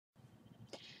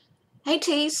Hey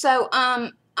T, I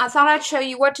thought I'd show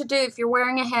you what to do if you're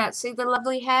wearing a hat. See the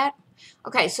lovely hat?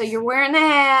 Okay, so you're wearing the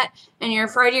hat and you're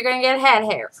afraid you're going to get hat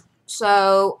hair.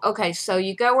 So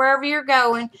you go wherever you're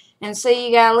going and see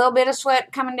you got a little bit of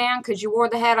sweat coming down because you wore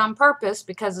the hat on purpose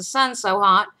because the sun's so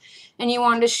hot and you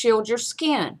wanted to shield your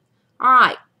skin. All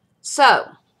right,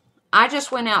 so I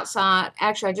just went outside.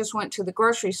 Actually, I just went to the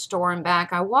grocery store and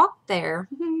back. I walked there.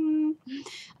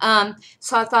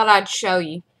 So I thought I'd show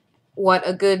you what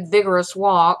a good vigorous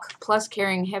walk plus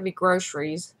carrying heavy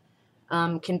groceries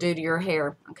can do to your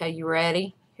hair. Okay, you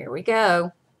ready? Here we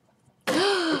go.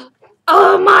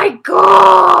 Oh my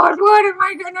God, what am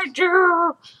I gonna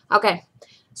do? Okay,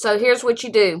 so here's what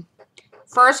you do.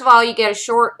 First of all, you get a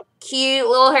short, cute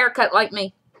little haircut like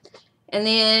me. And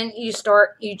then you don't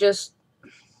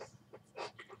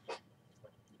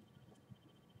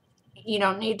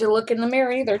need to look in the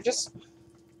mirror either.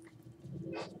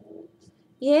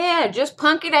 Yeah, just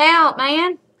punk it out,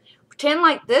 man. Pretend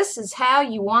like this is how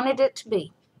you wanted it to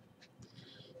be.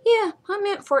 Yeah, I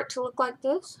meant for it to look like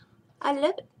this. I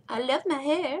love it. I love my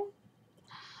hair.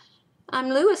 I'm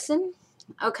Lewison.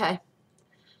 Okay,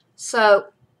 so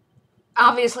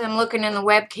obviously I'm looking in the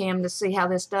webcam to see how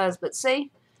this does, but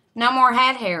see, no more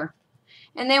hat hair.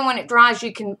 And then when it dries,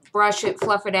 you can brush it,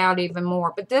 fluff it out even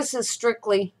more. But this is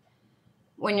strictly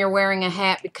when you're wearing a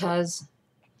hat because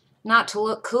not to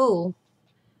look cool,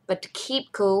 but to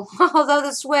keep cool. Although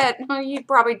the sweat, you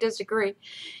probably disagree.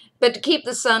 But to keep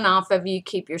the sun off of you,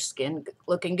 keep your skin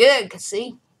looking good.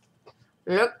 See?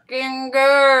 Looking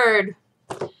good.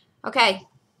 Okay,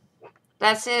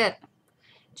 that's it.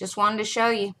 Just wanted to show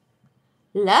you.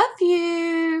 Love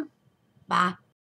you. Bye.